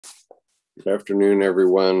Good afternoon,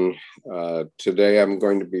 everyone. Today I'm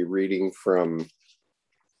going to be reading from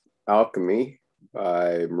Alchemy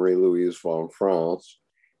by Marie-Louise von Franz,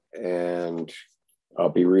 and I'll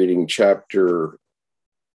be reading chapter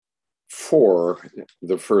 4,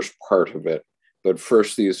 the first part of it. But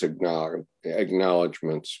first, these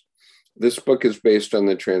acknowledgments. This book is based on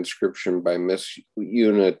the transcription by Miss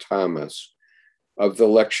Una Thomas of the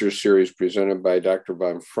lecture series presented by Dr.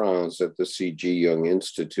 von Franz at the C.G. Jung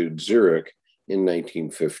Institute, Zurich, in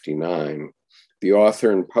 1959. The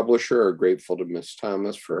author and publisher are grateful to Miss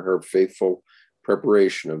Thomas for her faithful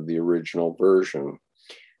preparation of the original version.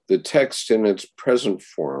 The text in its present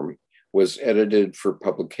form was edited for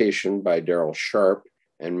publication by Darrell Sharp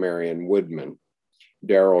and Marion Woodman.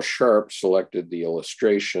 Darrell Sharp selected the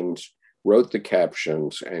illustrations, wrote the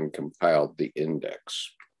captions, and compiled the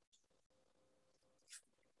index.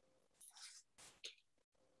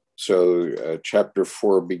 So chapter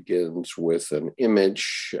 4 begins with an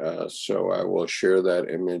image. So I will share that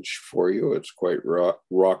image for you. It's quite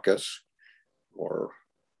raucous, or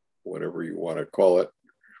whatever you want to call it,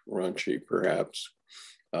 raunchy perhaps.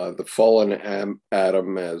 The fallen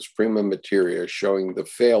atom as prima materia, showing the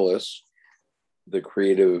phallus, the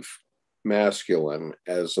creative masculine,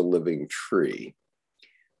 as a living tree.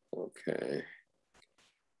 Okay.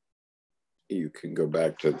 You can go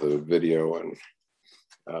back to the video and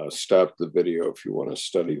stop the video if you want to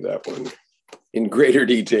study that one in greater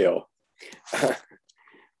detail.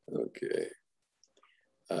 Okay.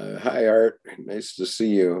 Hi, Art. Nice to see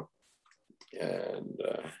you. And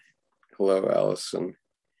hello, Allison.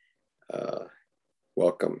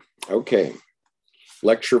 Welcome. Okay.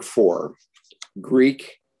 Lecture 4,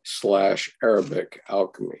 Greek/Arabic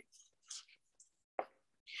Alchemy.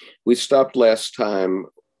 We stopped last time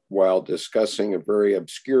while discussing a very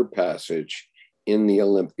obscure passage in the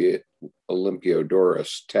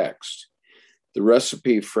Olympiodorus text. The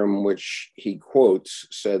recipe from which he quotes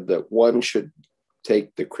said that one should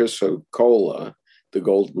take the chrysocolla, the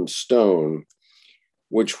golden stone,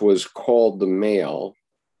 which was called the male,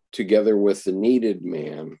 together with the kneaded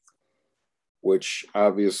man, which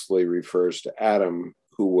obviously refers to Adam,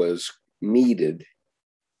 who was kneaded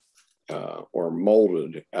or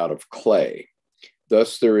molded out of clay.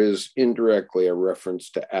 Thus, there is indirectly a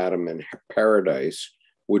reference to Adam in paradise,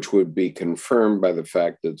 which would be confirmed by the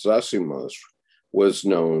fact that Zosimos was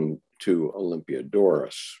known to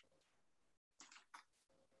Olympiodorus.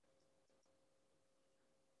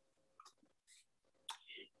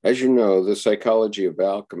 As you know, in psychology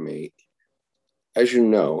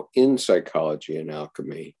and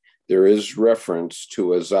alchemy, there is reference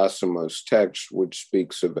to a Zosimos text which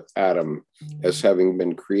speaks of Adam as having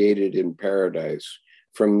been created in paradise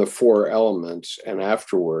from the 4 elements and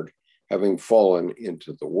afterward having fallen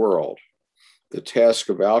into the world. The task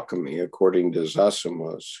of alchemy, according to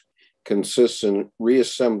Zosimos, consists in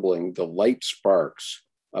reassembling the light sparks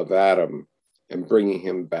of Adam and bringing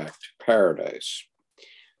him back to paradise.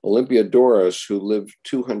 Olympiodorus, who lived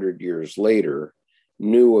 200 years later,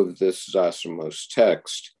 knew of this Zosimos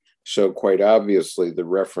text, so quite obviously the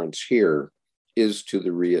reference here is to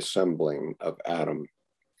the reassembling of Adam,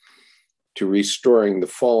 to restoring the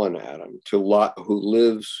fallen Adam, who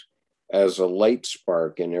lives as a light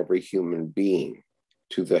spark in every human being,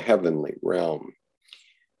 to the heavenly realm.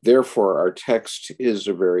 Therefore, our text is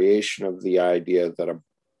a variation of the idea that at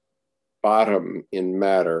bottom in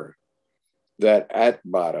matter there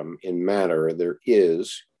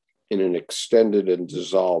is, in an extended and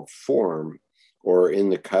dissolved form, or in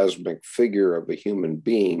the cosmic figure of a human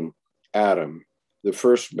being, Adam, the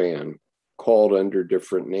first man, called under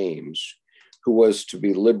different names, who was to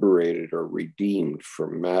be liberated or redeemed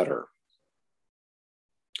from matter.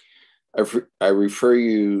 I refer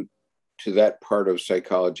you to that part of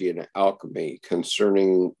psychology and alchemy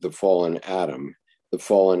concerning the fallen Adam, the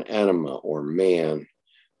fallen anima or man,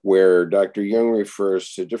 where Dr. Jung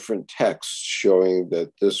refers to different texts showing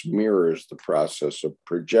that this mirrors the process of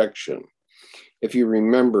projection. If you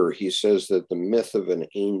remember, he says that the myth of an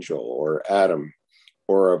angel or Adam,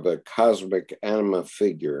 or of a cosmic anima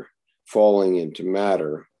figure falling into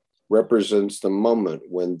matter, represents the moment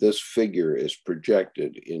when this figure is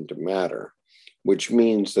projected into matter, which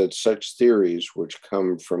means that such theories which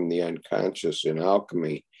come from the unconscious in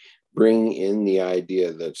alchemy bring in the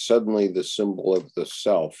idea that suddenly the symbol of the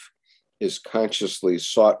self is consciously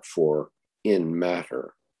sought for in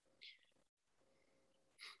matter.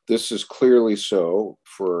 This is clearly so,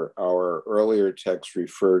 for our earlier text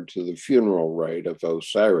referred to the funeral rite of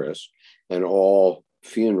Osiris and all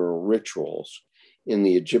funeral rituals in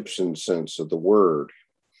the Egyptian sense of the word.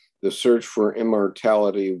 The search for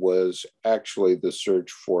immortality was actually the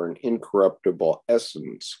search for an incorruptible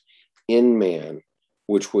essence in man,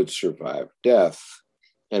 which would survive death,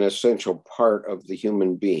 an essential part of the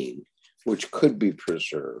human being, which could be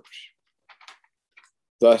preserved.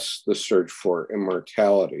 Thus, the search for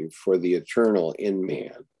immortality, for the eternal in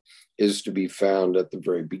man, is to be found at the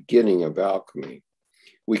very beginning of alchemy.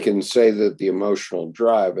 We can say that the emotional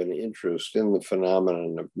drive and interest in the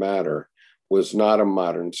phenomenon of matter was not a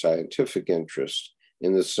modern scientific interest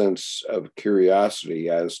in the sense of curiosity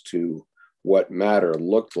as to what matter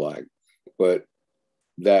looked like, but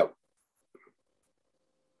that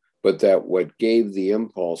what gave the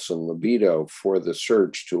impulse and libido for the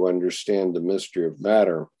search to understand the mystery of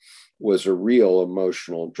matter was a real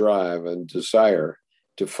emotional drive and desire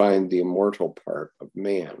to find the immortal part of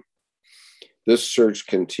man. This search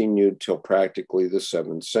continued till practically the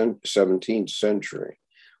 17th century,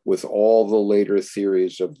 with all the later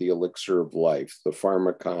theories of the elixir of life, the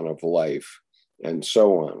pharmacon of life, and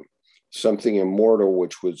so on. Something immortal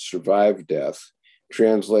which would survive death,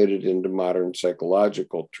 translated into modern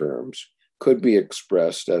psychological terms, could be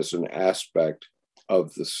expressed as an aspect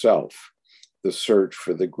of the self, the search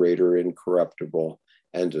for the greater incorruptible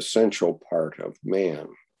and essential part of man.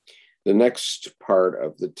 The next part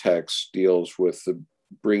of the text deals with the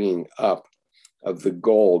bringing up of the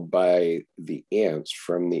gold by the ants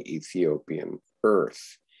from the Ethiopian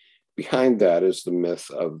earth. Behind that is the myth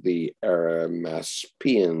of the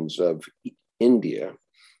Aramaspians of India.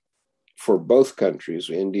 For both countries,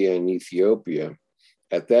 India and Ethiopia,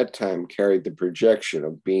 at that time carried the projection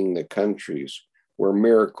of being the countries where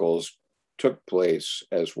miracles took place,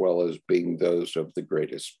 as well as being those of the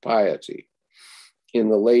greatest piety. In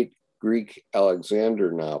the late Greek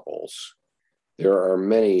Alexander novels, there are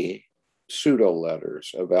many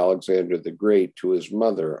pseudo-letters of Alexander the Great to his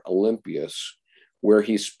mother, Olympias, where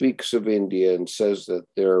he speaks of India and says that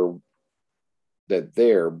there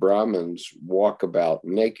Brahmins walk about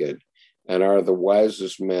naked and are the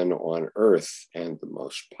wisest men on earth and the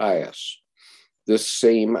most pious. This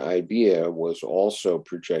same idea was also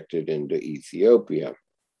projected into Ethiopia.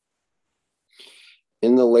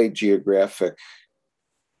 In the late geographical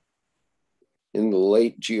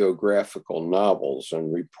novels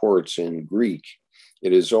and reports in Greek,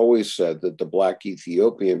 it is always said that the Black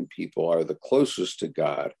Ethiopian people are the closest to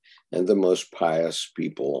God and the most pious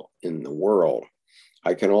people in the world.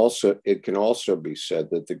 It can also be said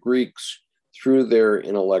that the Greeks, through their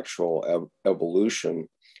intellectual evolution,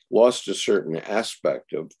 lost a certain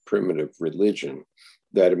aspect of primitive religion,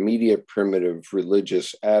 that immediate primitive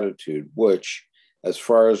religious attitude, which, as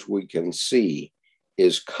far as we can see,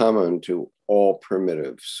 is common to all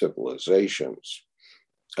primitive civilizations.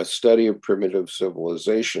 A study of primitive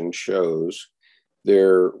civilization shows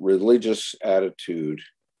their religious attitude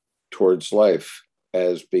towards life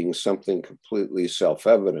as being something completely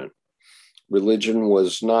self-evident. Religion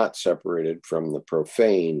was not separated from the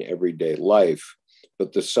profane everyday life,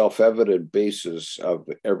 but the self-evident basis of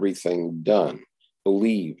everything done,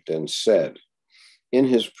 believed, and said. In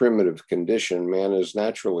his primitive condition, man is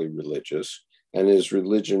naturally religious, and his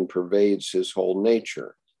religion pervades his whole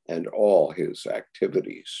nature and all his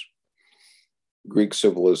activities. Greek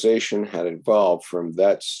civilization had evolved from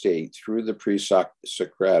that state through the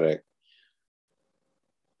pre-Socratic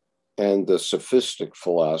and the sophistic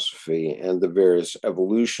philosophy and the various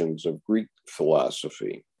evolutions of Greek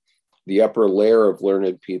philosophy. The upper layer of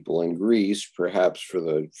learned people in Greece, perhaps for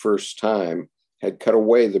the first time, had cut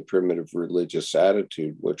away the primitive religious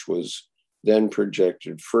attitude, which was then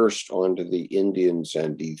projected first onto the Indians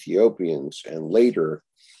and Ethiopians, and later,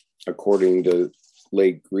 according to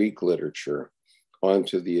late Greek literature,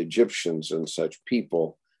 onto the Egyptians and such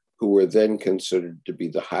people who were then considered to be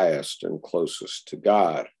the highest and closest to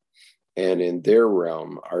God. And in their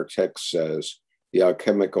realm, our text says, the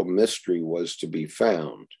alchemical mystery was to be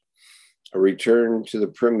found. A return to the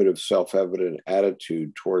primitive self-evident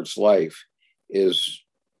attitude towards life is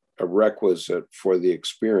a requisite for the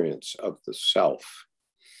experience of the self,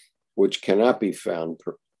 which cannot be found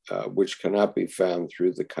through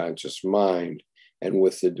the conscious mind and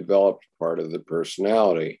with the developed part of the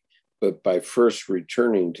personality, but by first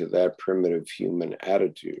returning to that primitive human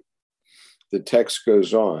attitude. The text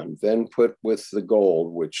goes on, then put with the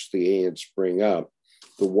gold which the ants bring up,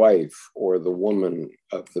 the wife or the woman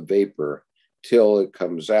of the vapor, till it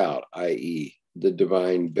comes out, i.e., the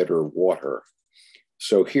divine bitter water.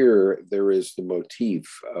 So here there is the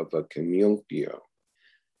motif of a conjunctio.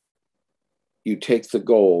 You take the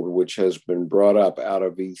gold, which has been brought up out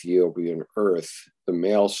of Ethiopian earth, the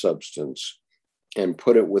male substance, and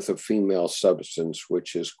put it with a female substance,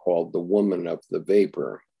 which is called the woman of the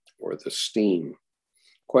vapor, or the steam.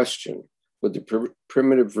 Question, would the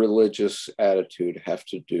primitive religious attitude have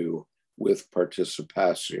to do with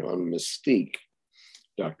participation mystique?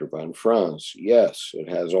 Dr. von Franz, yes, it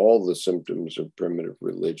has all the symptoms of primitive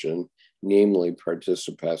religion, namely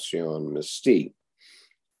participation mystique,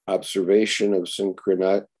 observation of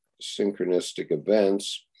synchronistic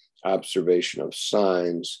events, observation of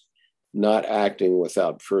signs, not acting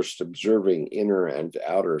without first observing inner and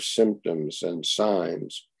outer symptoms and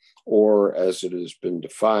signs, or as it has been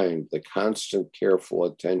defined, the constant careful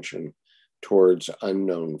attention towards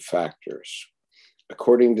unknown factors.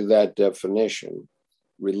 According to that definition,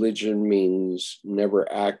 religion means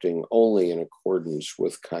never acting only in accordance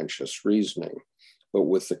with conscious reasoning, but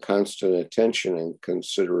with the constant attention and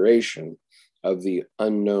consideration of the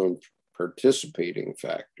unknown participating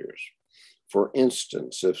factors. For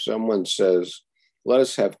instance, if someone says, let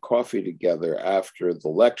us have coffee together after the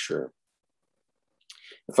lecture,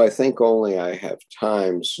 if I think only I have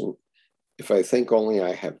time since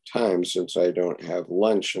I don't have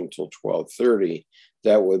lunch until 12:30,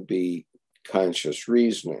 that would be conscious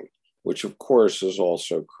reasoning, which of course is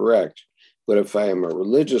also correct. But if I am a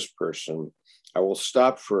religious person, I will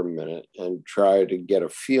stop for a minute and try to get a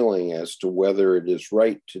feeling as to whether it is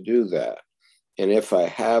right to do that. And if I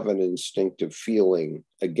have an instinctive feeling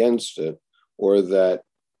against it, or at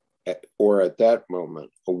that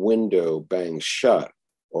moment, a window bangs shut,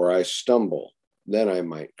 or I stumble, then I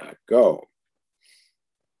might not go.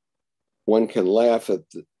 One can laugh at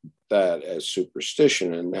that as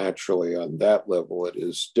superstition, and naturally on that level it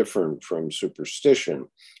is different from superstition,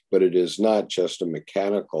 but it is not just a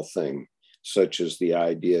mechanical thing, such as the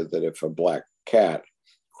idea that if a black cat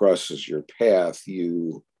crosses your path,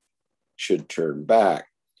 you should turn back,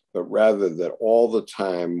 but rather that all the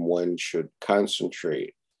time one should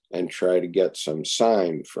concentrate and try to get some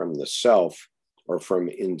sign from the self or from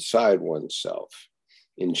inside oneself.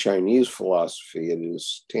 In Chinese philosophy, it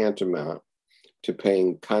is tantamount to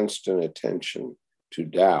paying constant attention to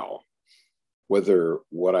Tao. Whether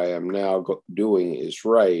what I am now doing is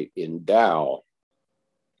right in Tao,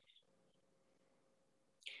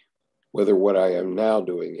 whether what I am now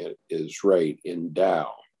doing it is right in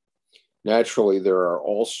Tao. Naturally, there are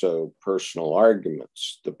also personal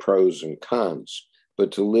arguments, the pros and cons,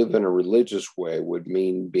 but to live in a religious way would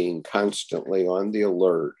mean being constantly on the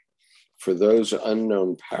alert for those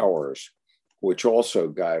unknown powers which also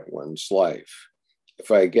guide one's life.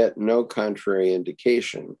 If I get no contrary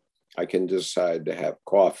indication, I can decide to have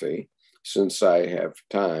coffee since I have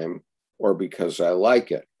time or because I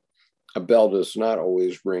like it. A bell does not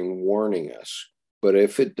always ring warning us, but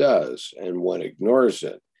if it does and one ignores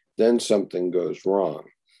it, then something goes wrong.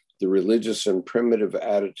 The religious and primitive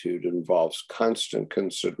attitude involves constant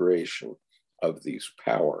consideration of these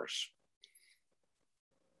powers.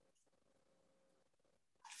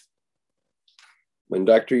 When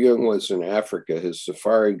Dr. Jung was in Africa, his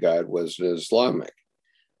safari guide was an Islamic,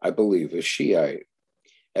 I believe a Shiite.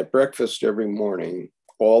 At breakfast every morning,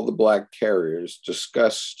 all the Black carriers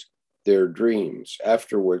discussed their dreams,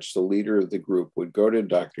 after which the leader of the group would go to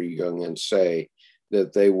Dr. Jung and say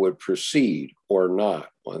that they would proceed or not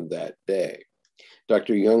on that day.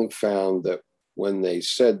 Dr. Jung found that when they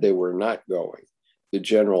said they were not going, the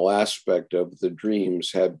general aspect of the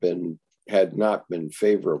dreams had not been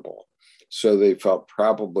favorable. So they felt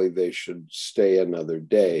probably they should stay another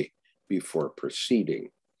day before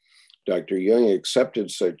proceeding. Dr. Jung accepted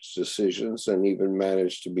such decisions and even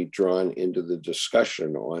managed to be drawn into the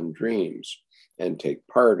discussion on dreams and take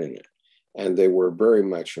part in it. And they were very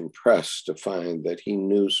much impressed to find that he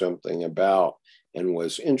knew something about and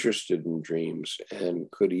was interested in dreams and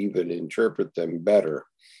could even interpret them better.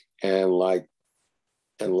 And like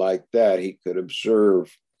that, he could observe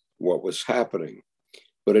what was happening.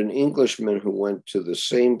 But an Englishman who went to the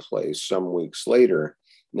same place some weeks later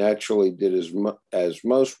naturally did as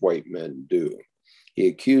most white men do. He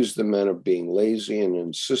accused the men of being lazy and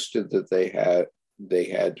insisted that they had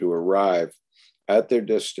to arrive at their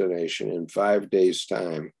destination in 5 days'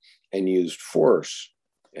 time and used force,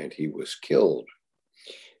 and he was killed.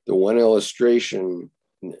 The one illustrates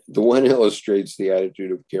the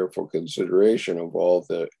attitude of careful consideration of all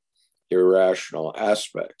the irrational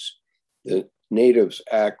aspects. The natives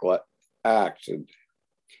acted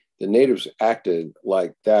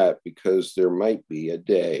like that because there might be a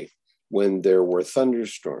day when there were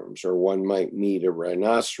thunderstorms, or one might meet a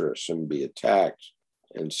rhinoceros and be attacked,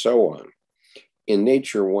 and so on. In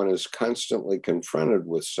nature, one is constantly confronted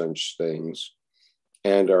with such things,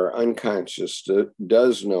 and our unconscious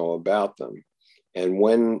does know about them. And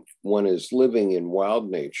when one is living in wild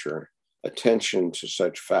nature, attention to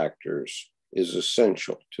such factors is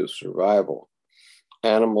essential to survival.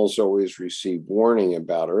 Animals always receive warning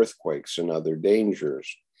about earthquakes and other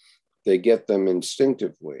dangers. They get them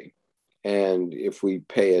instinctively. And if we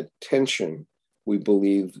pay attention, we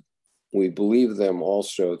believe them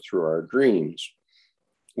also through our dreams,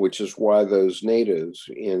 which is why those natives,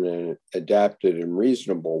 in an adapted and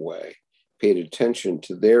reasonable way, paid attention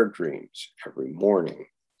to their dreams every morning.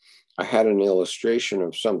 I had an illustration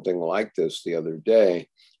of something like this the other day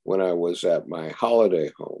when I was at my holiday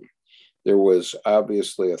home. There was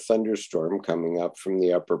obviously a thunderstorm coming up from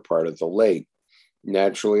the upper part of the lake.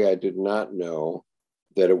 Naturally, I did not know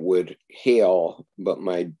that it would hail, but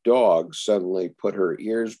my dog suddenly put her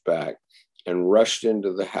ears back and rushed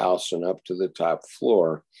into the house and up to the top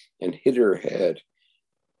floor and hit her head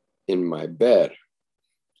in my bed.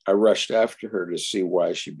 I rushed after her to see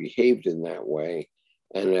why she behaved in that way,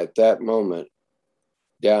 and at that moment,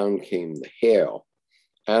 down came the hail.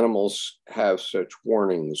 Animals have such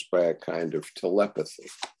warnings by a kind of telepathy.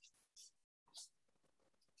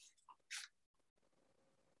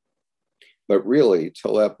 But really,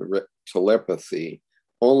 telepathy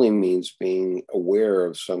only means being aware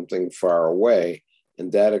of something far away,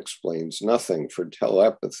 and that explains nothing, for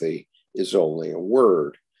telepathy is only a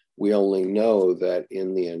word. We only know that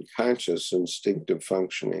in the unconscious instinctive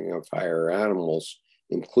functioning of higher animals,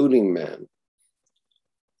 including men,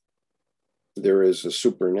 there is a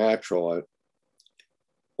supernatural,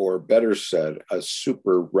 or better said, a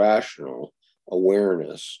super rational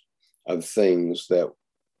awareness of things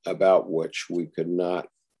about which we could not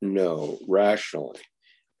know rationally.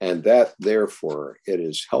 And that, therefore, it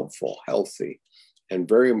is helpful, healthy, and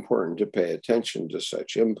very important to pay attention to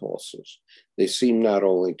such impulses. They seem not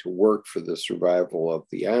only to work for the survival of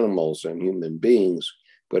the animals and human beings,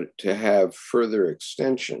 but to have further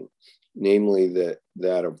extension, namely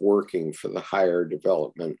that of working for the higher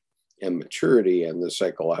development and maturity and the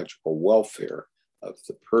psychological welfare of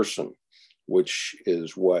the person, which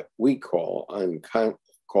is what we call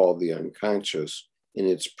the unconscious in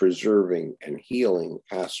its preserving and healing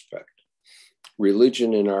aspect.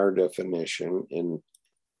 Religion, in our definition, in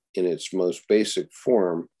its most basic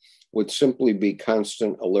form, would simply be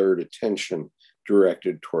constant alert attention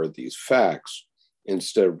directed toward these facts,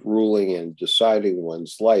 instead of ruling and deciding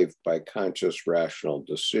one's life by conscious rational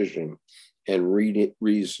decision and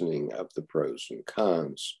reasoning of the pros and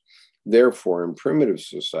cons. Therefore, in primitive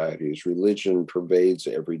societies, religion pervades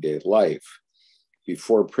everyday life.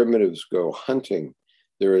 Before primitives go hunting,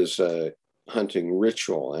 there is a hunting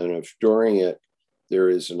ritual, and if during it there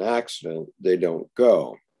is an accident, they don't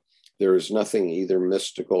go. There is nothing either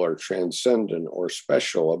mystical or transcendent or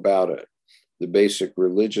special about it. The basic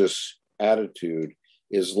religious attitude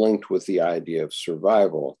is linked with the idea of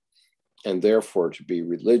survival, and therefore to be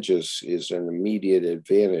religious is an immediate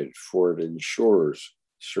advantage, for it ensures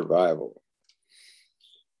survival.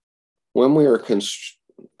 When we are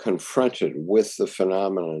confronted with the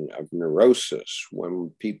phenomenon of neurosis,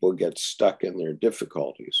 when people get stuck in their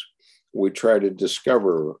difficulties, we try to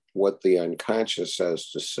discover what the unconscious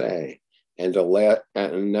has to say, and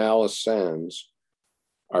analyses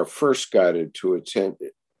are first guided to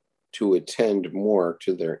attend more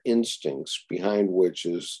to their instincts, behind which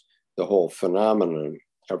is the whole phenomenon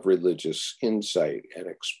of religious insight and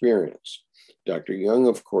experience. Dr. Jung,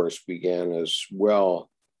 of course, began, as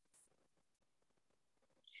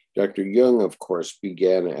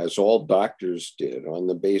all doctors did, on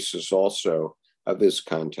the basis also of his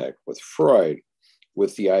contact with Freud,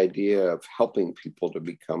 with the idea of helping people to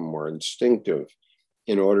become more instinctive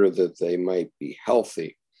in order that they might be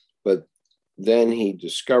healthy. But then he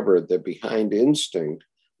discovered that behind instinct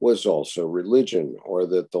was also religion, or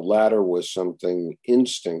that the latter was something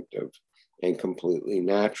instinctive and completely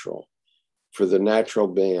natural. For the natural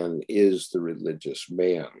man is the religious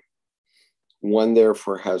man. One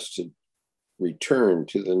therefore has to return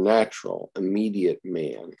to the natural, immediate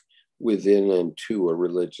man within and to a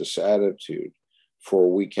religious attitude,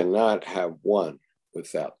 for we cannot have one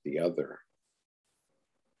without the other.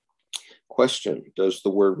 Question: does the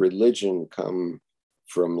word religion come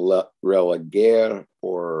from religare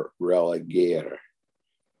or religere?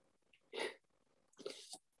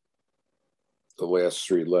 The last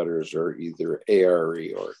three letters are either ARE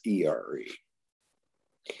or ERE.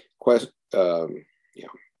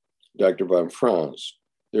 Dr. von Franz,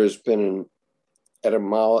 there's been an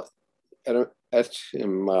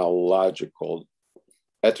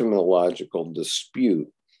etymological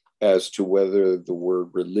dispute as to whether the word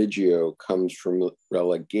religio comes from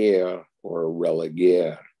religare or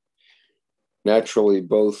religare. Naturally,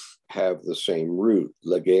 both have the same root,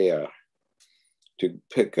 legere, to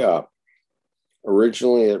pick up,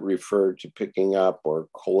 Originally, it referred to picking up or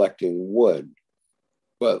collecting wood,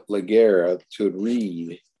 but legere, to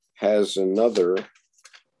read, has another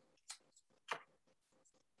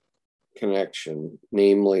connection,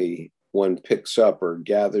 namely, one picks up or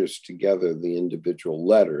gathers together the individual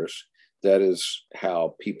letters. That is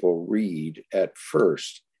how people read at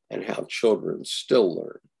first and how children still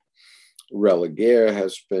learn. Relegare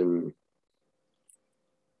has been,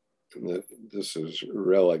 this is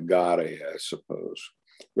relegare, I suppose.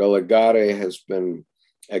 Relegare has been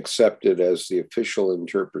accepted as the official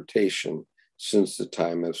interpretation since the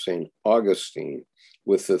time of St. Augustine,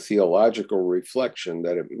 with the theological reflection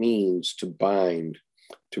that it means to bind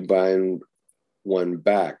one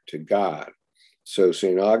back to God. So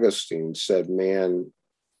St. Augustine said man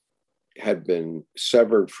had been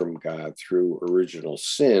severed from God through original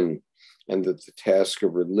sin, and that the task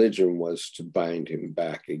of religion was to bind him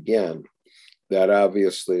back again. That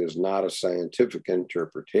obviously is not a scientific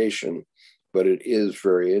interpretation, but it is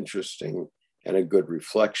very interesting and a good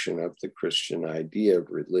reflection of the Christian idea of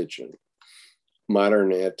religion.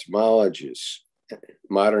 Modern etymologists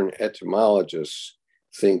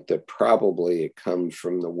think that probably it comes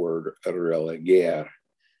from the word relegare,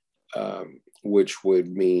 which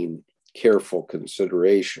would mean careful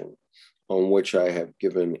consideration, on which I have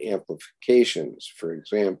given amplifications. For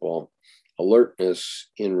example, alertness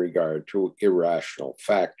in regard to irrational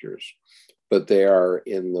factors, but they are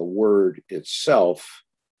in the word itself,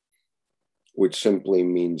 which simply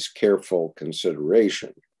means careful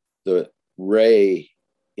consideration. The ray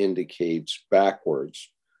indicates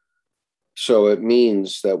backwards. So it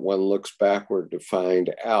means that one looks backward to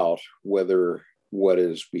find out whether what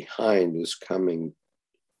is behind is coming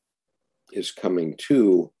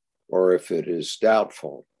to, or if it is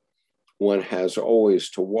doubtful. One has always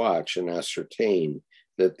to watch and ascertain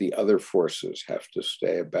that the other forces have to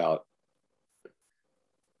stay about.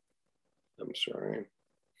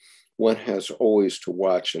 One has always to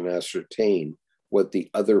watch and ascertain what the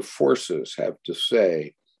other forces have to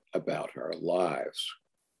say about our lives.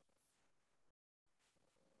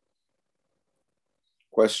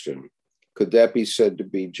 Question: could that be said to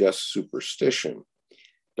be just superstition?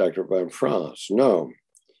 Dr. von Franz: no.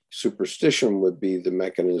 Superstition would be the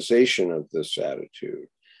mechanization of this attitude.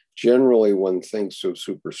 Generally, one thinks of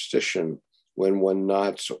superstition when one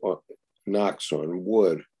knocks on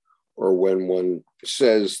wood, or when one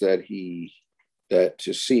says that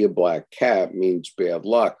to see a black cat means bad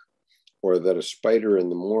luck, or that a spider in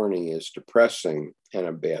the morning is depressing and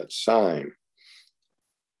a bad sign.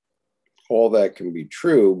 All that can be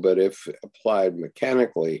true, but if applied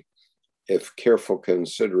mechanically, if careful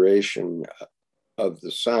consideration of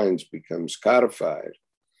the signs becomes codified,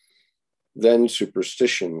 then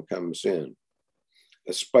superstition comes in.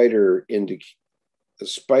 A spider indicates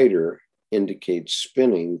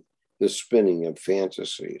spinning, the spinning of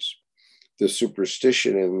fantasies. The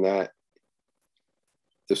superstition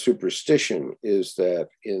is that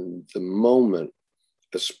in the moment,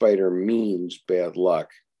 a spider means bad luck.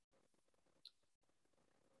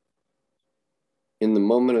 In the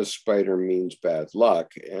moment, a spider means bad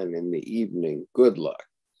luck, and in the evening, good luck.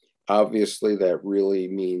 Obviously, that really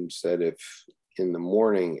means that if in the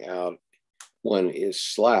morning out one is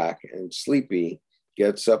slack and sleepy,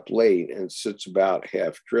 gets up late and sits about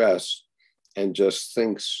half dressed and just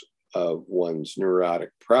thinks of one's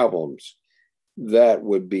neurotic problems, that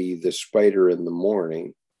would be the spider in the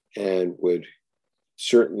morning and would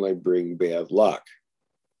certainly bring bad luck.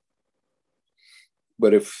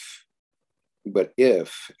 But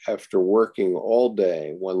if after working all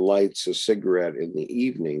day, one lights a cigarette in the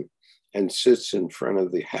evening and sits in front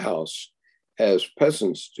of the house, as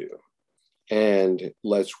peasants do, and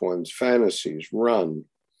lets one's fantasies run,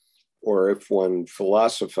 or if one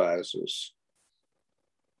philosophizes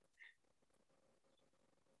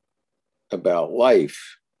about life,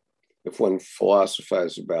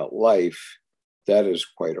 that is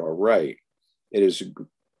quite all right. It is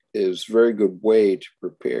a very good way to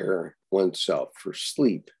prepare oneself for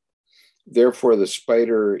sleep. Therefore, the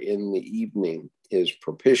spider in the evening is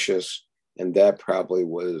propitious, and that probably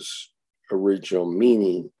was original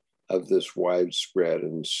meaning of this widespread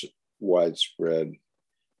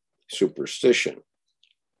superstition.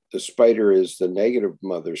 The spider is the negative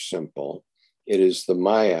mother simple. It is the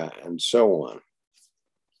Maya, and so on.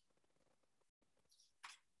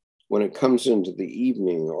 When it comes into the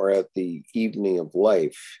evening or at the evening of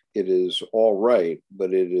life, it is all right,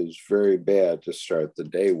 but it is very bad to start the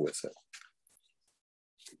day with it.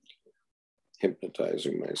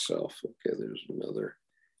 Hypnotizing myself. Okay, there's another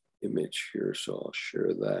image here, so I'll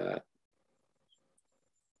share that.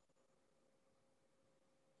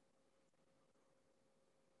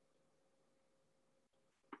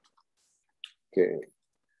 Okay.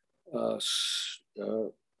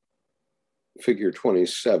 Figure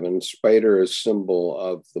 27, spider is symbol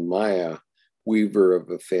of the Maya, weaver of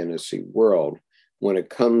a fantasy world. When it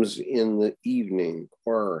comes in the evening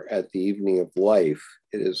or at the evening of life,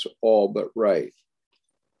 it is all but right.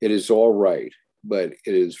 It is all right, but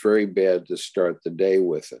it is very bad to start the day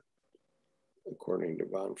with it, according to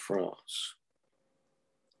von Franz.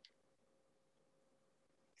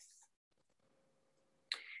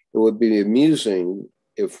 It would be amusing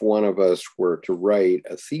if one of us were to write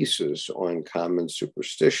a thesis on common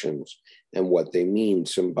superstitions and what they mean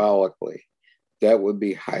symbolically. That would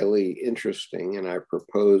be highly interesting, and I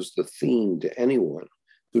propose the theme to anyone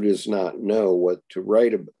who does not know what to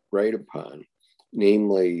write upon,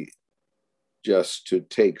 namely just to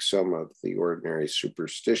take some of the ordinary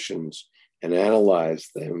superstitions and analyze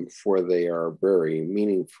them, for they are very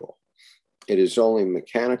meaningful. It is only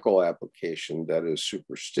mechanical application that is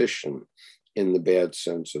superstition in the bad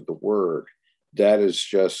sense of the word. That is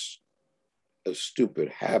just a stupid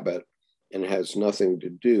habit and has nothing to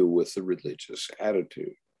do with the religious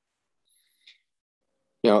attitude.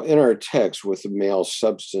 Now, in our text, with the male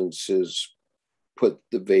substance is put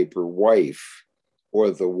the vapor wife, or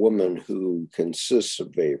the woman who consists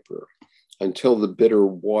of vapor, until the bitter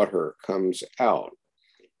water comes out.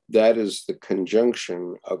 That is the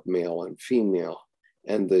conjunction of male and female,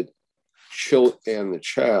 and the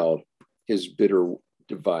child is bitter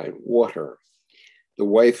divine water. The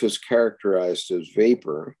wife is characterized as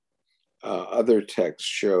vapor. Other texts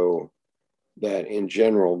show that in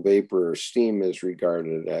general, vapor or steam is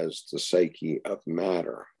regarded as the psyche of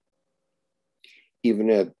matter.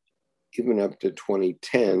 Even up to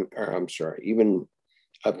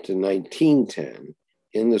 1910,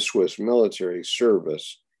 in the Swiss military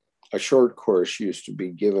service, a short course used to be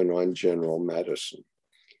given on general medicine,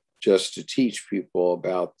 just to teach people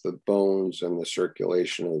about the bones and the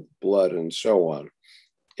circulation of blood and so on.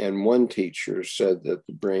 And one teacher said that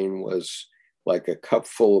the brain was like a cup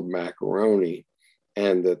full of macaroni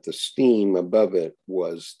and that the steam above it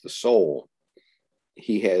was the soul.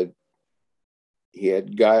 He had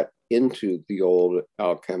got into the old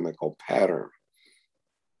alchemical pattern.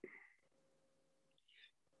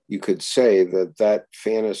 You could say that that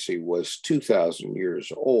fantasy was 2,000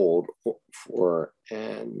 years old for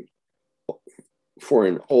an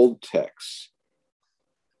old text.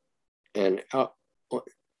 And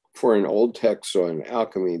for an old text on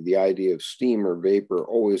alchemy, the idea of steam or vapor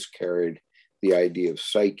always carried the idea of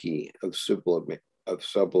psyche, of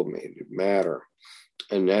sublimated matter,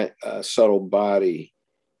 and that subtle body,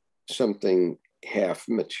 something half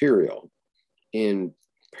material. In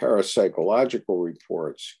parapsychological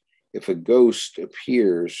reports, if a ghost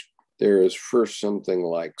appears, there is first something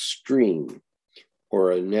like stream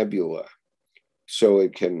or a nebula. So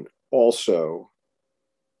it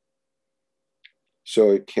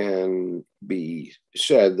can be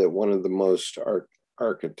said that one of the most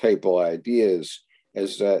archetypal ideas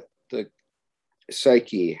is that the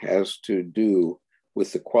psyche has to do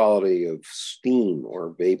with the quality of steam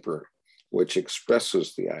or vapor, which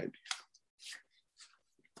expresses the idea.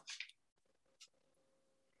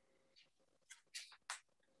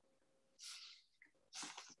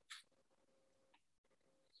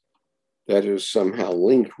 That is somehow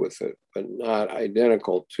linked with it, but not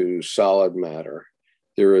identical to solid matter.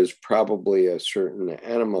 There is probably a certain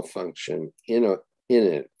anima function in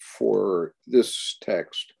it, for this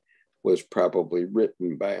text was probably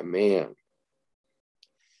written by a man.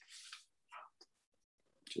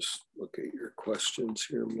 Just look at your questions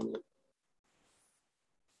here a minute.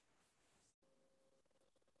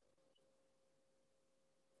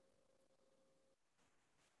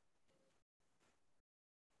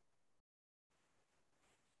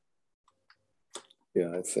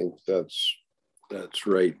 Yeah, I think that's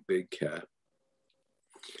right, Big Cat.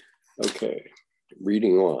 Okay,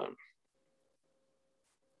 reading on.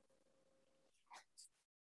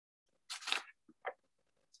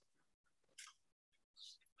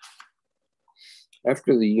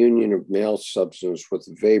 After the union of male substance with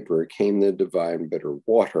vapor came the divine bitter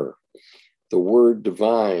water. The word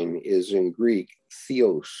divine is in Greek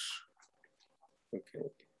theos. Okay.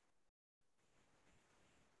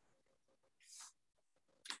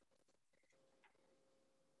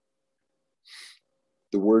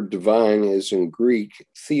 The word divine is in Greek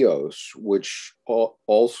theos, which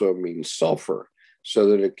also means sulfur, so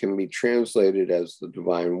that it can be translated as the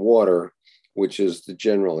divine water, which is the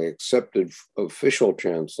generally accepted official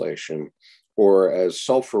translation, or as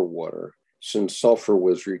sulfur water, since sulfur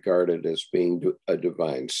was regarded as being a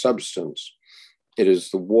divine substance. It is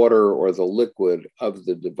the water or the liquid of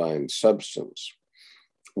the divine substance.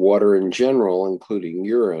 Water in general, including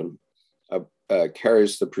urine,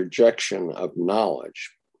 carries the projection of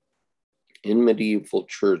knowledge. In medieval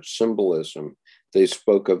church symbolism, they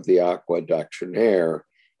spoke of the aqua doctrinaire,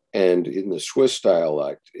 and in the Swiss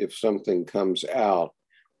dialect, if something comes out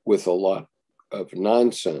with a lot of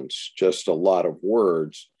nonsense, just a lot of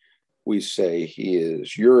words, we say he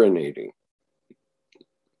is urinating.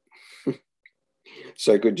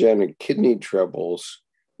 Psychogenic kidney troubles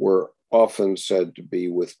were often said to be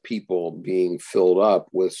with people being filled up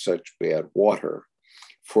with such bad water,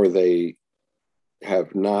 for they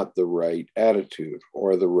have not the right attitude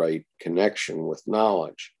or the right connection with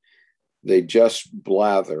knowledge. They just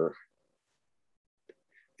blather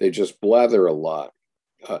a lot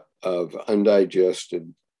of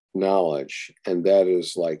undigested knowledge, and that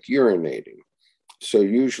is like urinating. So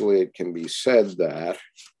usually it can be said that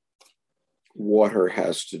water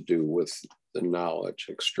has to do with the knowledge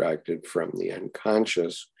extracted from the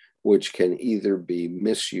unconscious, which can either be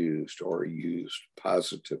misused or used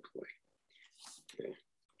positively. Okay,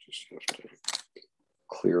 just have to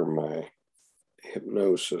clear my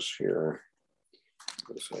hypnosis here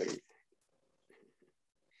as I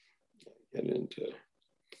get into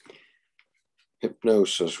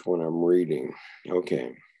hypnosis when I'm reading.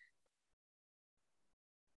 Okay.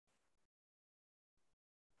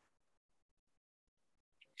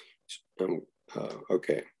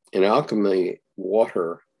 Okay. In alchemy,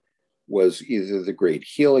 water was either the great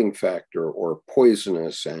healing factor or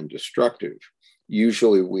poisonous and destructive.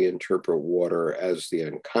 Usually we interpret water as the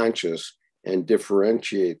unconscious and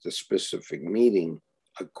differentiate the specific meaning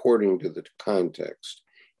according to the context.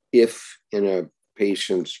 If in a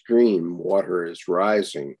patient's dream water is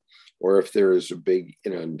rising, or if there is a big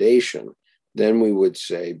inundation, then we would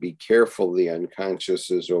say, be careful, the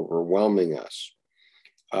unconscious is overwhelming us.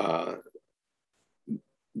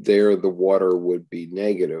 There, the water would be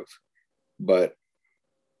negative. But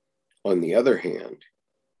on the other hand,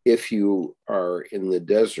 if you are in the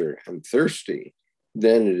desert and thirsty,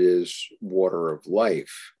 then it is water of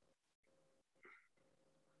life.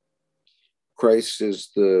 Christ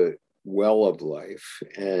is the well of life,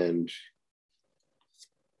 and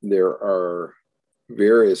there are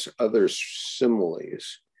various other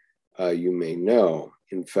similes you may know.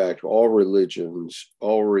 In fact, all religions,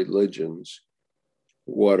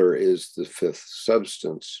 water is the fifth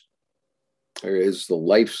substance, or is the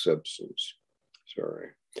life substance,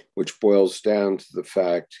 which boils down to the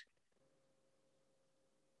fact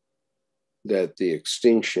that the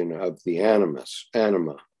extinction of the anima,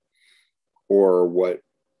 or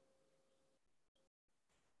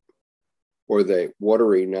that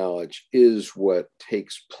watery knowledge is what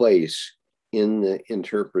takes place in the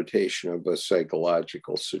interpretation of a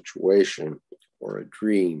psychological situation or a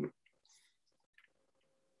dream.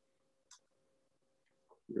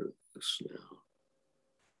 This now.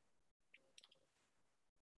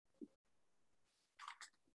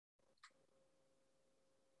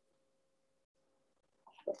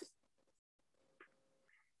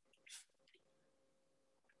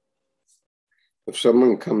 If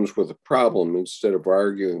someone comes with a problem, instead of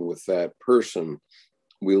arguing with that person,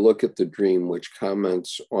 we look at the dream which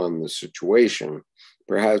comments on the situation.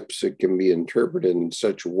 Perhaps it can be interpreted in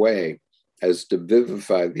such a way as to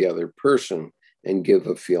vivify the other person and give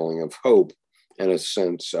a feeling of hope and a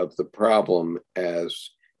sense of the problem as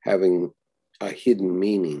having a hidden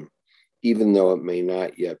meaning, even though it may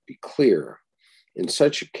not yet be clear. In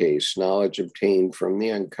such a case, knowledge obtained from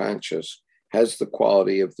the unconscious has the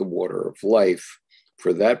quality of the water of life,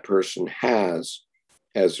 for that person has,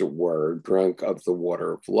 as it were, drunk of the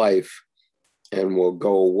water of life, and will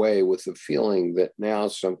go away with the feeling that now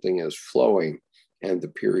something is flowing and the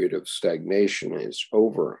period of stagnation is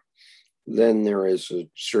over. Then there is a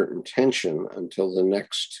certain tension until the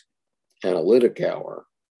next analytic hour.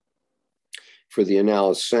 For the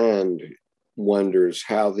analysand wonders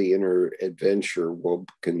how the inner adventure will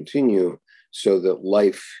continue so that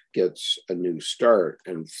life gets a new start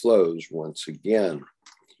and flows once again.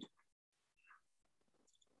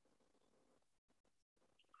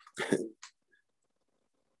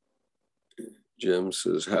 Jim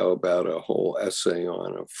says, how about a whole essay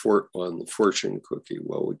on the fortune cookie?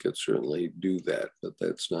 Well, we could certainly do that, but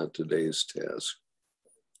that's not today's task.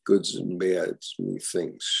 Goods and bads,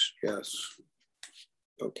 methinks, yes.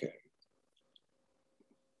 Okay.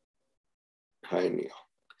 Hi, Neil.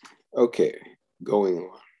 Okay, going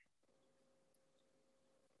on.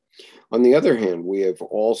 On the other hand, we have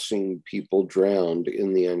all seen people drowned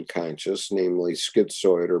in the unconscious, namely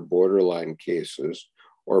schizoid or borderline cases,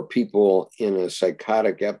 or people in a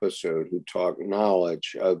psychotic episode who talk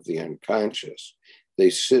knowledge of the unconscious. They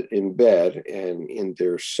sit in bed and in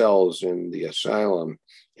their cells in the asylum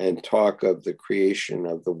and talk of the creation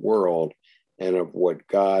of the world and of what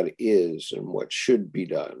God is and what should be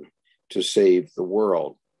done to save the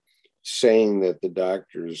world, saying that the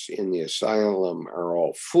doctors in the asylum are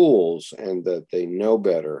all fools and that they know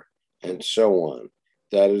better, and so on.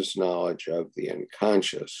 That is knowledge of the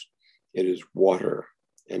unconscious. It is water,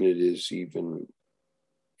 and it is even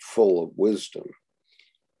full of wisdom.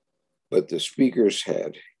 But the speaker's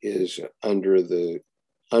head is under the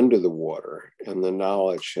water, and the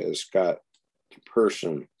knowledge has got the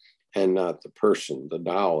person and not the person, the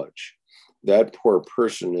knowledge. That poor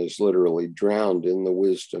person is literally drowned in the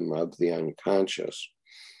wisdom of the unconscious.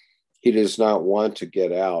 He does not want to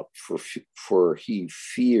get out, for he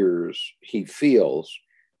feels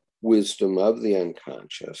wisdom of the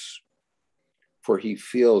unconscious, for he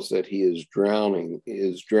feels that he is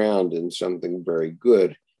drowned in something very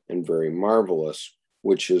good and very marvelous,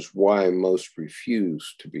 which is why most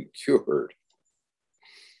refuse to be cured.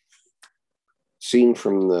 Seen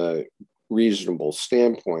from the reasonable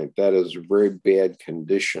standpoint, that is a very bad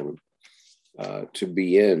condition to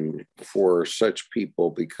be in, for such people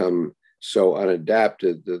become so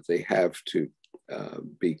unadapted that they have to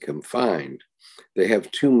be confined. They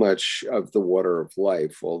have too much of the water of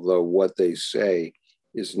life, although what they say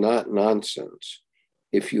is not nonsense.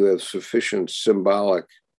 If you have sufficient symbolic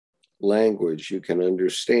language, you can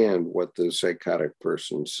understand what the psychotic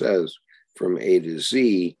person says from A to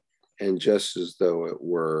Z, and just as though it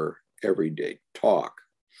were everyday talk.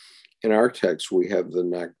 In our text, we have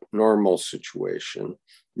the normal situation,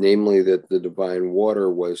 namely that the divine water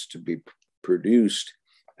was to be produced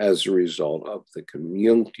as a result of the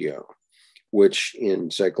conjunctio, which in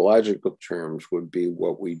psychological terms would be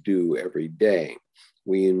what we do every day.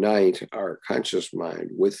 We unite our conscious mind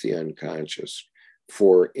with the unconscious.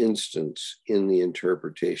 For instance, in the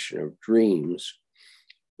interpretation of dreams,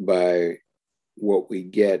 by what we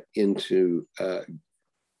get into,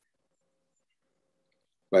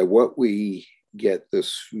 by what we get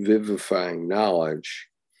this vivifying knowledge,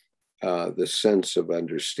 the sense of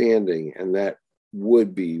understanding, and that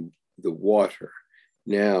would be the water.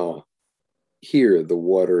 Now, here the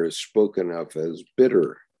water is spoken of as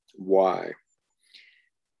bitter. Why?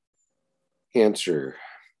 Answer,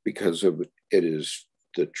 because of it is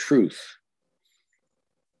the truth.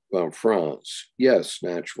 Von Franz, yes,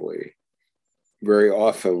 naturally. Very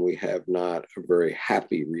often we have not a very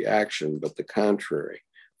happy reaction, but the contrary.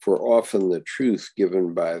 For often the truth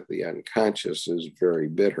given by the unconscious is very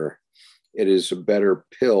bitter. It is a better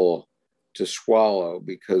pill to swallow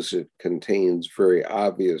because it contains very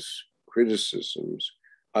obvious criticisms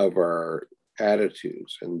of our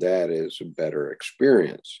attitudes, and that is a better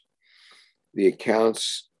experience. The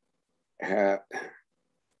accounts have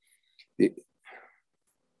the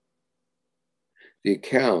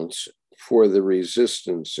accounts for the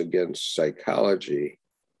resistance against psychology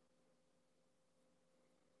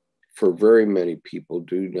for very many people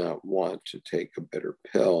do not want to take a bitter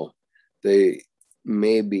pill. They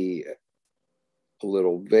may be a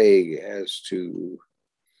little vague as to,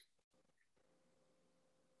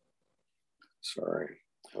 sorry,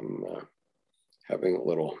 I'm having a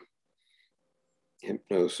little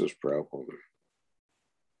hypnosis problem.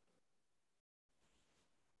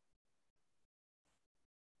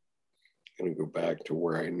 I'm going to go back to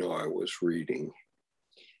where I know I was reading.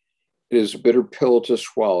 It is a bitter pill to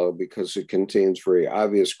swallow because it contains very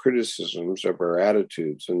obvious criticisms of our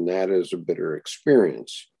attitudes, and that is a bitter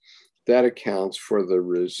experience. That accounts for the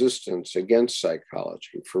resistance against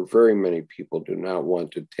psychology, for very many people do not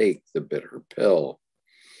want to take the bitter pill.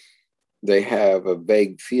 They have a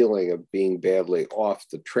vague feeling of being badly off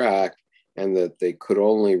the track and that they could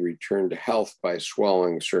only return to health by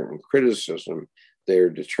swallowing certain criticism. They are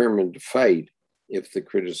determined to fight if the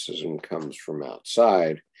criticism comes from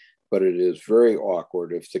outside, but it is very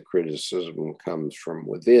awkward if the criticism comes from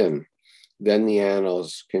within. Then the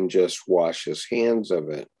analyst can just wash his hands of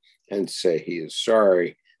it and say he is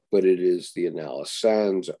sorry, but it is the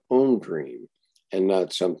analyst's own dream and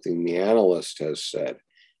not something the analyst has said,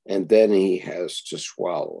 and then he has to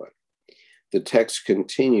swallow it. The text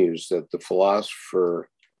continues that the philosopher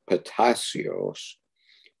Patacios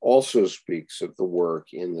also speaks of the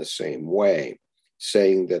work in the same way,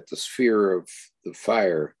 saying that the sphere of the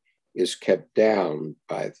fire is kept down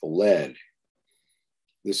by the lead.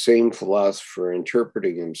 The same philosopher,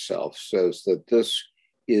 interpreting himself, says that this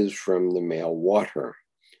is from the male water.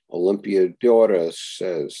 Olympiodorus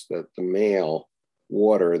says that the male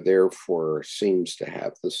water, therefore, seems to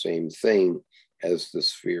have the same thing as the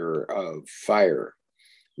sphere of fire.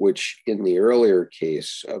 which in the earlier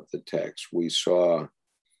case of the text, we saw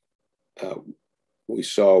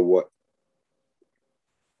what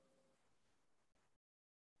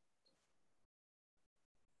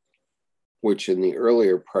which in the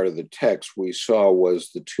earlier part of the text we saw was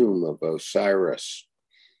the tomb of Osiris,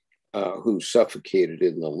 who suffocated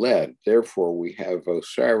in the lead. Therefore, we have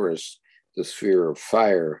Osiris, the sphere of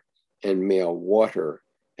fire, and male water,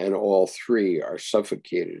 and all three are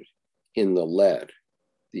suffocated in the lead,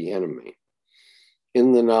 the enemy.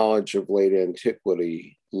 In the knowledge of late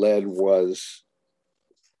antiquity, lead was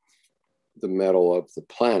the metal of the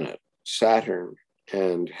planet, Saturn,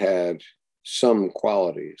 and had some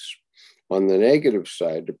qualities. On the negative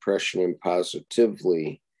side, depression and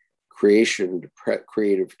positively, creative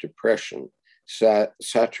depression,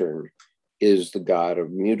 Saturn is the god of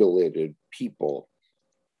mutilated people,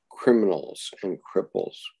 criminals, and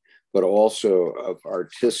cripples, but also of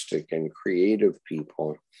artistic and creative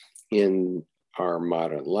people. In our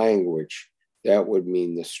modern language, that would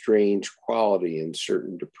mean the strange quality in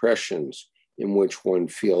certain depressions in which one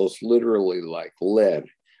feels literally like lead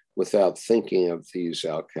without thinking of these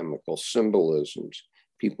alchemical symbolisms.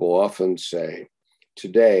 People often say,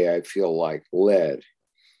 today I feel like lead.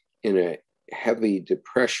 In a heavy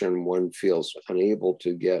depression, one feels unable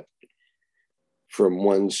to get from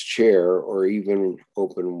one's chair or even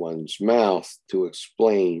open one's mouth to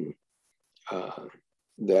explain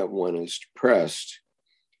that one is depressed.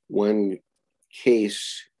 One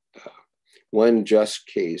just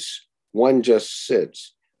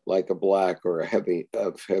sits like a block or a heavy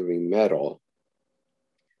metal.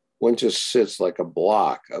 One just sits like a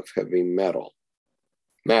block of heavy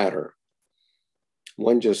matter.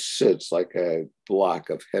 One just sits like a block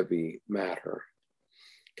of heavy matter.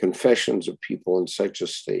 Confessions of people in such a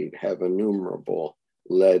state have innumerable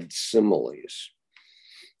lead similes.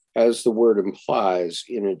 As the word implies,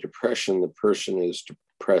 in a depression, the person is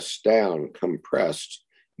pressed down, compressed,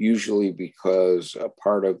 usually because a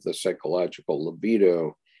part of the psychological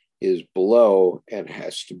libido is below and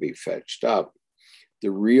has to be fetched up.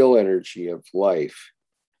 The real energy of life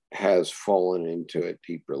has fallen into a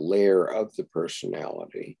deeper layer of the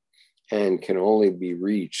personality and can only be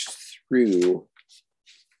reached through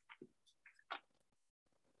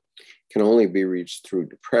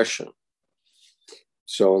depression.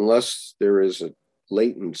 So unless there is a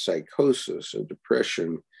latent psychosis, a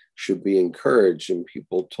depression should be encouraged and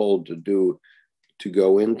people told to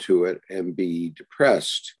go into it and be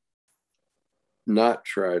depressed, not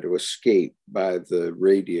try to escape by the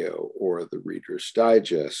radio or the Reader's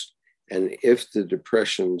Digest. And if the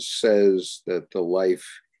depression says that the life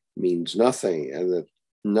means nothing and that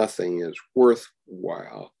nothing is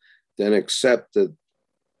worthwhile, then accept that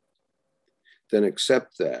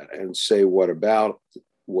and say, what about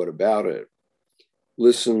it?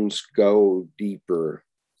 Listens go deeper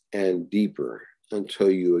and deeper until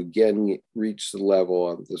you again reach the level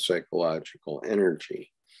of the psychological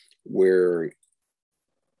energy where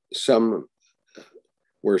some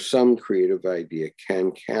creative idea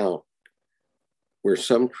can count, where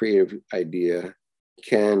some creative idea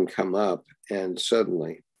can come up, and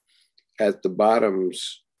suddenly at the bottom,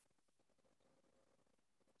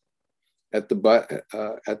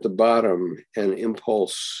 an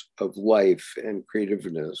impulse of life and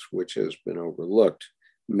creativeness, which has been overlooked,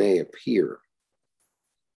 may appear.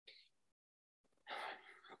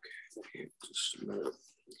 Okay, just a minute.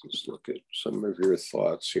 Let's look at some of your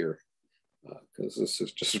thoughts here, because this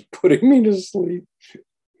is just putting me to sleep.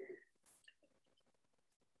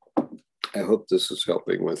 I hope this is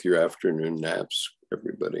helping with your afternoon naps,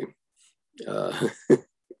 everybody.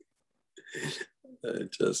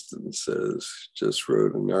 Justin says, just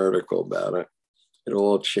wrote an article about it. It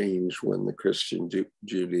all changed when the Christian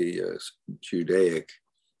Judaic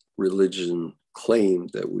religion claimed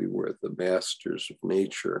that we were the masters of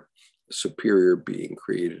nature, a superior being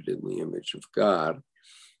created in the image of God.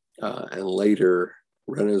 And later,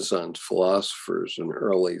 Renaissance philosophers and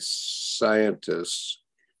early scientists,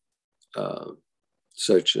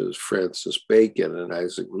 such as Francis Bacon and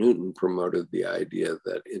Isaac Newton, promoted the idea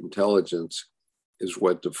that intelligence is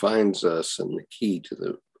what defines us and the key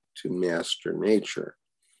to master nature.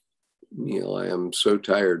 Neil, I am so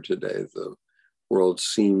tired today. The world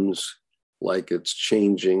seems like it's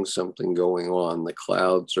changing, something going on. The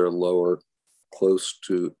clouds are lower, close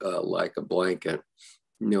to like a blanket.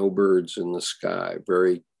 No birds in the sky,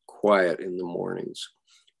 very quiet in the mornings.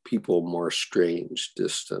 People more strange,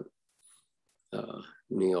 distant.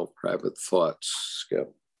 Neil, private thoughts,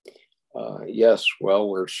 Skip. Yes, well,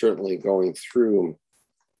 we're certainly going through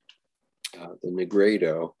the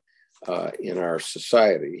Negredo in our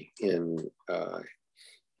society, in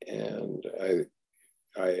And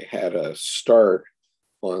I had a start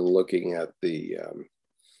on looking at the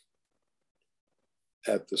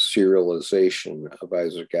serialization of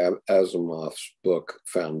Isaac Asimov's book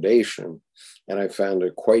Foundation, and I found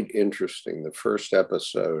it quite interesting. The first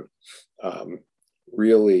episode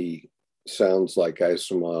really sounds like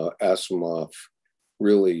Asimov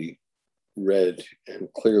really read and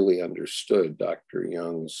clearly understood Dr.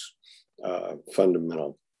 Jung's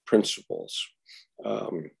fundamental principles.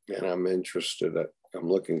 And I'm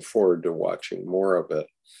looking forward to watching more of it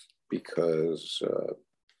because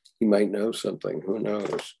he might know something, who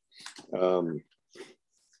knows?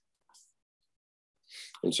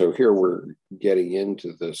 And so here we're getting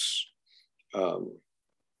into this,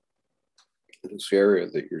 this area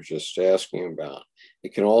that you're just asking about.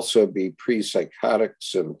 It can also be pre-psychotic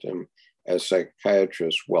symptom, as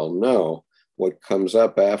psychiatrists well know. What comes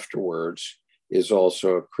up afterwards is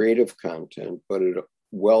also a creative content, but it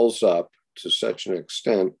wells up to such an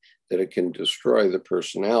extent that it can destroy the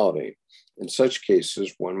personality. In such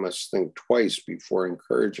cases, one must think twice before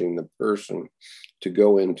encouraging the person to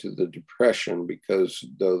go into the depression, because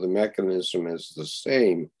though the mechanism is the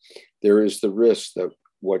same, there is the risk that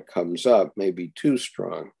what comes up may be too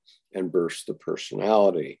strong and burst the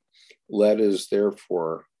personality. Lead is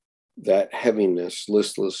therefore that heaviness,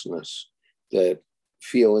 listlessness, that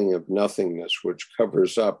feeling of nothingness which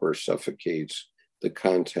covers up or suffocates the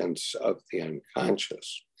contents of the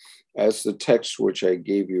unconscious. As the text which I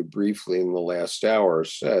gave you briefly in the last hour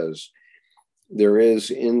says, there is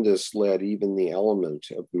in this lead even the element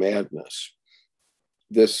of madness.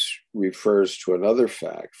 This refers to another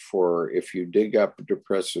fact, for if you dig up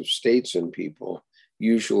depressive states in people,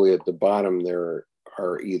 usually at the bottom there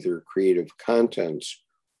are either creative contents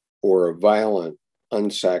or a violent,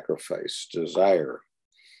 unsacrificed desire.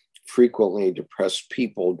 Frequently, depressed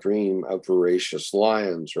people dream of voracious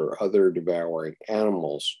lions or other devouring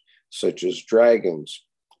animals, such as dragons,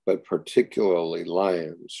 but particularly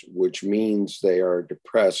lions, which means they are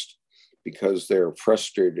depressed because they are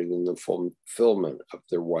frustrated in the fulfillment of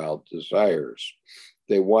their wild desires.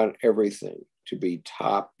 They want everything to be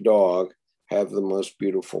top dog, have the most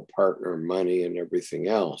beautiful partner, money, and everything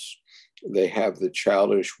else. They have the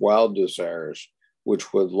childish wild desires,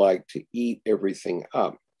 which would like to eat everything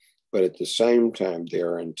up. But at the same time, they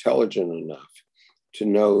are intelligent enough to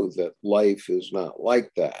know that life is not like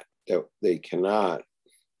that they cannot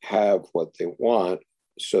have what they want.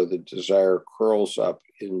 So the desire curls up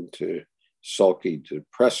into sulky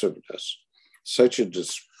depressiveness. Such a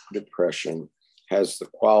depression has the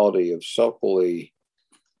quality of sulkily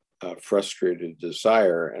frustrated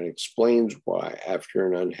desire, and explains why, after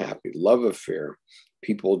an unhappy love affair,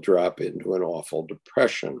 people drop into an awful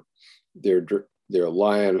depression. Their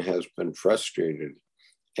lion has been frustrated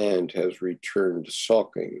and has returned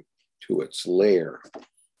sulking to its lair.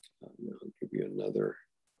 I'll give you another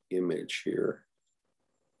image here.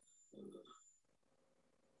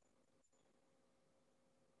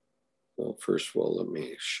 Well, first of all, let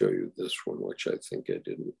me show you this one, which I think I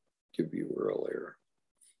didn't give you earlier.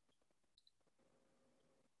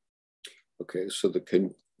 Okay, so the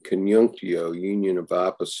conjunctio, union of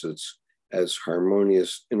opposites, as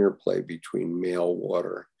harmonious interplay between male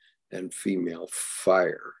water and female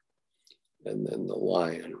fire. And then the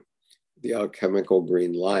lion. The alchemical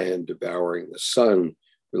green lion devouring the sun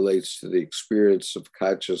relates to the experience of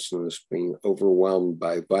consciousness being overwhelmed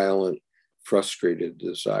by violent, frustrated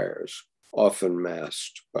desires, often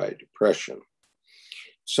masked by depression.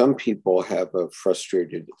 Some people have a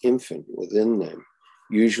frustrated infant within them.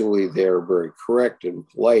 Usually they are very correct and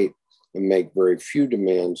polite and make very few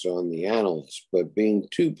demands on the analyst, but being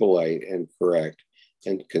too polite and correct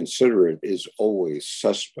and considerate is always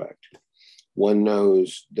suspect. One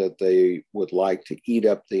knows that they would like to eat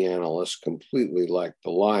up the analyst completely like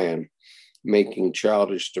the lion, making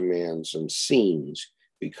childish demands and scenes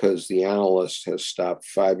because the analyst has stopped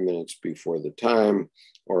 5 minutes before the time,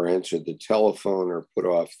 or answered the telephone, or put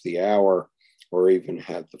off the hour, or even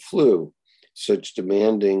had the flu. Such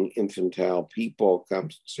demanding infantile people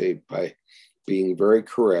compensate by being very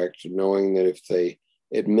correct, knowing that if they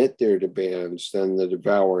admit their demands, then the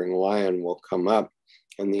devouring lion will come up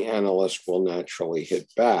and the analyst will naturally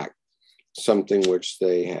hit back, something which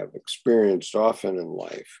they have experienced often in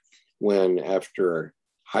life when, after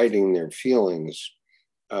hiding their feelings,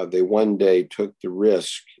 they one day took the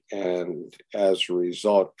risk and as a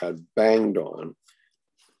result got banged on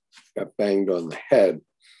the head.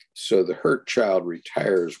 So the hurt child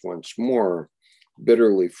retires once more,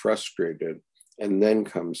 bitterly frustrated, and then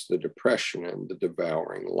comes the depression and the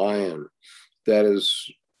devouring lion. That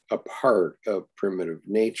is a part of primitive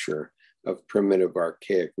nature, of primitive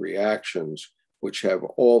archaic reactions, which have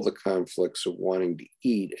all the conflicts of wanting to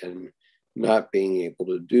eat and not being able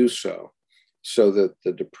to do so, so that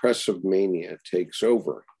the depressive mania takes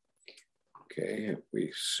over. Okay, have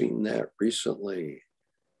we seen that recently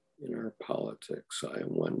in our politics? I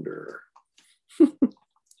wonder.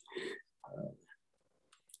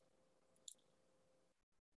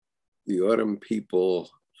 The autumn people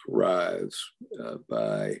rise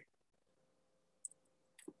by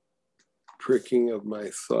pricking of my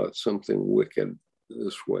thought, something wicked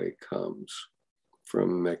this way comes,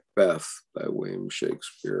 from Macbeth by William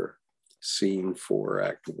Shakespeare, Scene 4,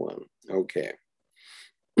 Act 1. Okay.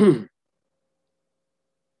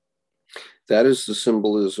 That is the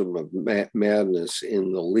symbolism of madness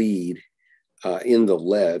in the lead, in the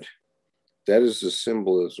lead. That is the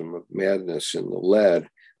symbolism of madness in the lead,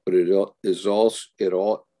 but it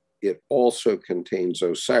also contains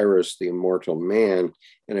Osiris, the immortal man,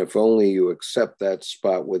 and if only you accept that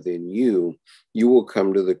spot within you, you will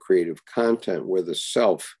come to the creative content where the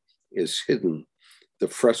self is hidden. The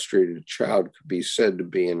frustrated child could be said to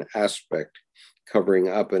be an aspect covering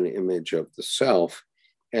up an image of the self,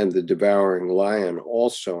 and the devouring lion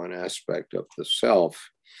also an aspect of the self.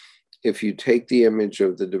 If you take the image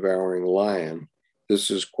of the devouring lion, this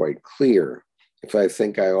is quite clear. If I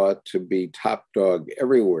think I ought to be top dog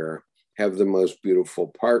everywhere, have the most beautiful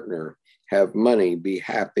partner, have money, be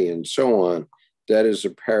happy, and so on, that is a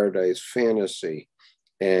paradise fantasy.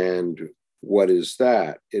 And what is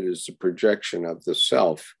that? It is the projection of the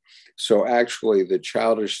self. So actually, the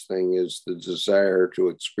childish thing is the desire to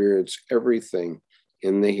experience everything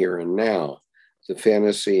in the here and now. The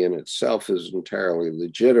fantasy in itself is entirely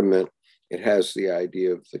legitimate. It has the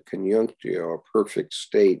idea of the conjunctio, a perfect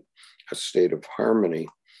state, a state of harmony.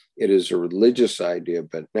 It is a religious idea,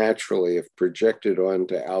 but naturally, if projected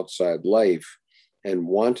onto outside life and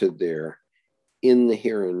wanted there in the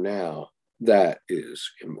here and now, that is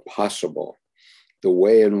impossible. The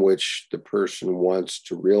way in which the person wants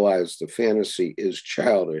to realize the fantasy is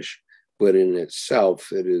childish, but in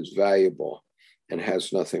itself, it is valuable and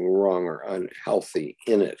has nothing wrong or unhealthy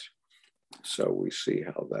in it. So we see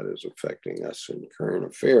how that is affecting us in current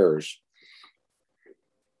affairs.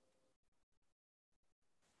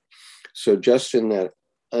 So just in that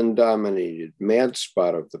undominated mad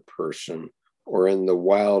spot of the person, or in the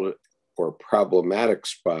wild or problematic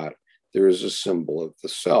spot, there is a symbol of the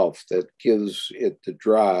self that gives it the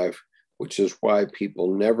drive, which is why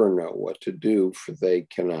people never know what to do, for they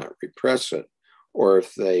cannot repress it. Or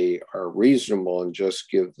if they are reasonable and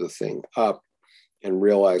just give the thing up and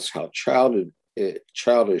realize how childish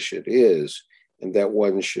it is, and that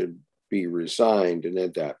one should be resigned and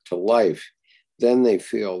adapt to life, then they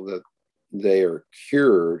feel that they are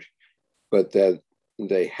cured, but that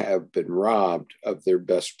they have been robbed of their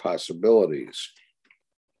best possibilities,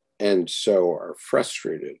 and so are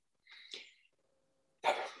frustrated.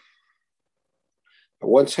 I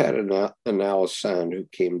once had an analyst who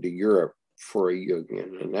came to Europe for a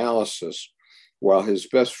Jungian analysis, while his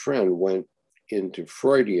best friend went into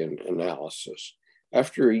Freudian analysis.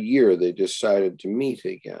 After a year, they decided to meet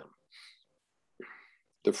again.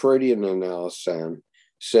 The Freudian analyst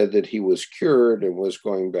said that he was cured and was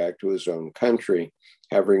going back to his own country,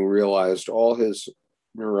 having realized all his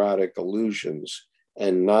neurotic illusions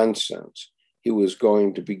and nonsense. He was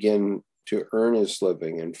going to begin to earn his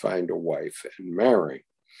living and find a wife and marry.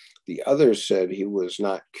 The other said he was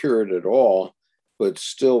not cured at all, but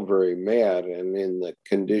still very mad and in the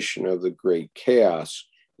condition of the great chaos.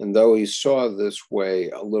 And though he saw this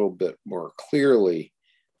way a little bit more clearly,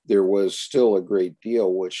 there was still a great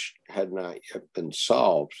deal which had not yet been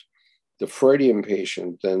solved. The Freudian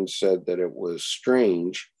patient then said that it was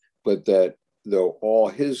strange, but that though all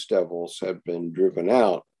his devils had been driven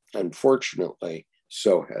out, unfortunately,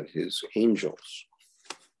 so had his angels.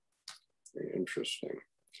 Very interesting.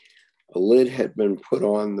 A lid had been put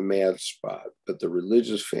on the mad spot, but the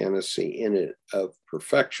religious fantasy in it of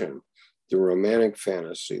perfection, the romantic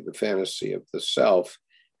fantasy, the fantasy of the self,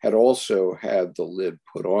 had also had the lid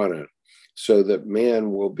put on it, so that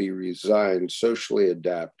man will be resigned, socially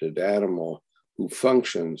adapted animal who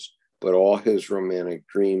functions, but all his romantic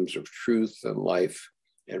dreams of truth and life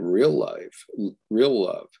and real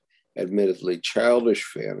love, admittedly childish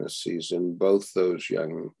fantasies in both those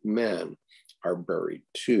young men, are buried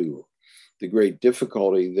too. The great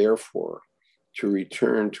difficulty, therefore, to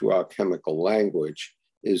return to alchemical language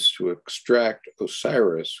is to extract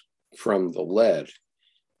Osiris from the lead,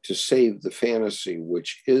 to save the fantasy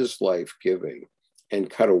which is life-giving and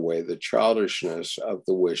cut away the childishness of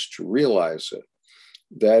the wish to realize it.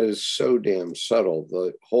 That is so damn subtle.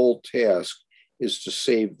 The whole task is to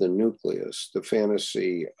save the nucleus, the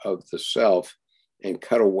fantasy of the self, and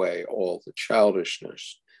cut away all the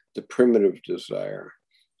childishness, the primitive desire,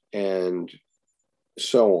 and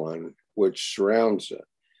so on, which surrounds it,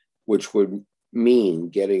 which would mean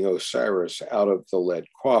getting Osiris out of the lead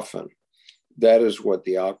coffin. That's what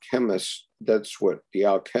the alchemist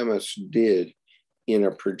did in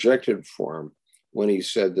a projected form when he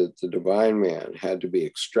said that the divine man had to be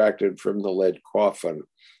extracted from the lead coffin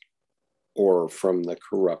or from the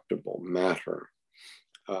corruptible matter.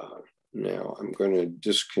 Now, I'm going to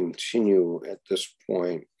discontinue at this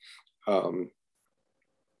point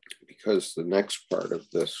because the next part of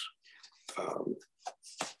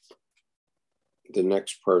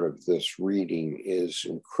this reading is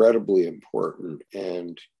incredibly important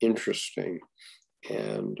and interesting.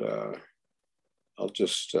 And I'll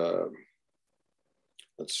just,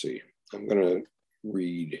 let's see, I'm going to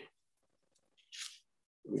read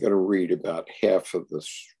about half of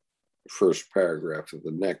this first paragraph of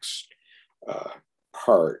the next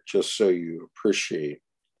part, just so you appreciate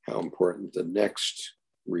how important the next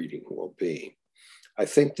reading will be. I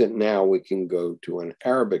think that now we can go to an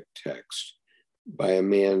Arabic text by a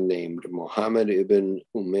man named Muhammad ibn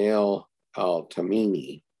Umayl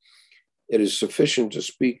al-Tamimi. It is sufficient to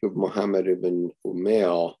speak of Muhammad ibn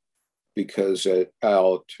Umayl because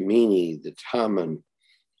al-Tamimi, the Taman,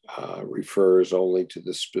 refers only to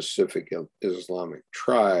the specific Islamic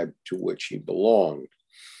tribe to which he belonged.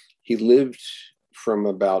 He lived from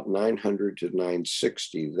about 900 to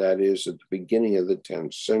 960, that is, at the beginning of the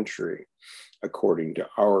 10th century, according to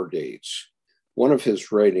our dates. One of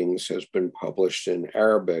his writings has been published in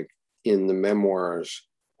Arabic in the Memoirs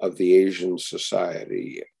of the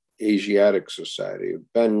Asiatic Society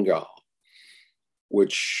of Bengal,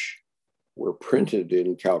 which were printed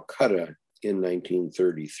in Calcutta in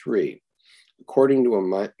 1933, according to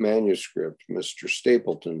a manuscript Mr.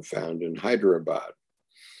 Stapleton found in Hyderabad.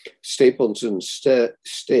 Stapleton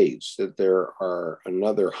states that there are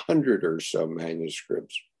another 100 or so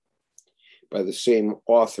manuscripts by the same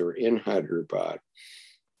author in Hyderabad,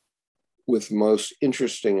 with most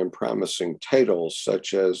interesting and promising titles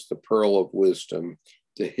such as The Pearl of Wisdom,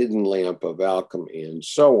 The Hidden Lamp of Alchemy, and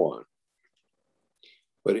so on.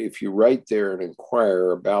 But if you write there and inquire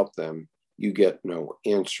about them, you get no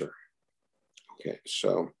answer. Okay,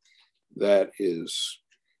 so that is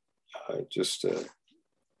just a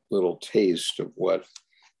little taste of what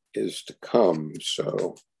is to come.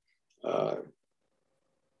 So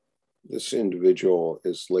this individual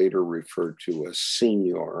is later referred to as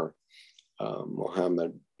Senior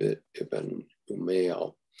Muhammad ibn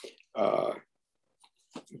Umayl,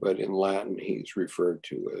 but in Latin he's referred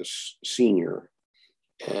to as Senior.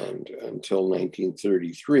 And until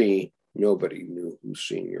 1933, nobody knew who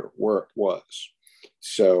Senior was.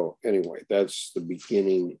 So anyway, that's the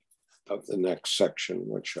beginning of the next section,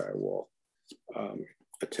 which I will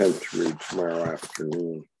attempt to read tomorrow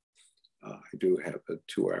afternoon. I do have a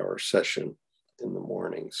 2-hour session in the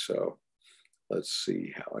morning, so let's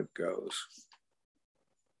see how it goes.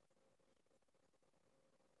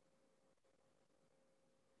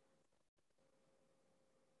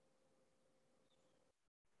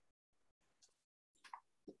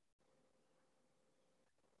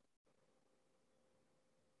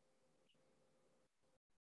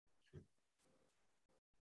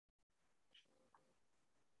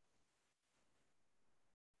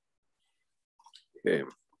 Okay,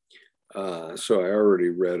 so I already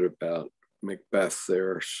read about Macbeth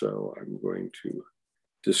there, so I'm going to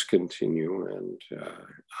discontinue, and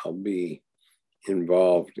I'll be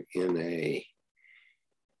involved in a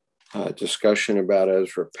discussion about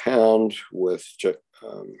Ezra Pound with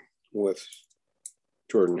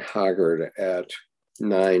Jordan Hoggard at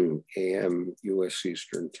 9 a.m. U.S.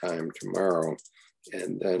 Eastern Time tomorrow,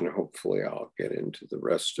 and then hopefully I'll get into the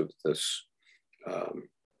rest of this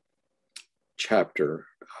chapter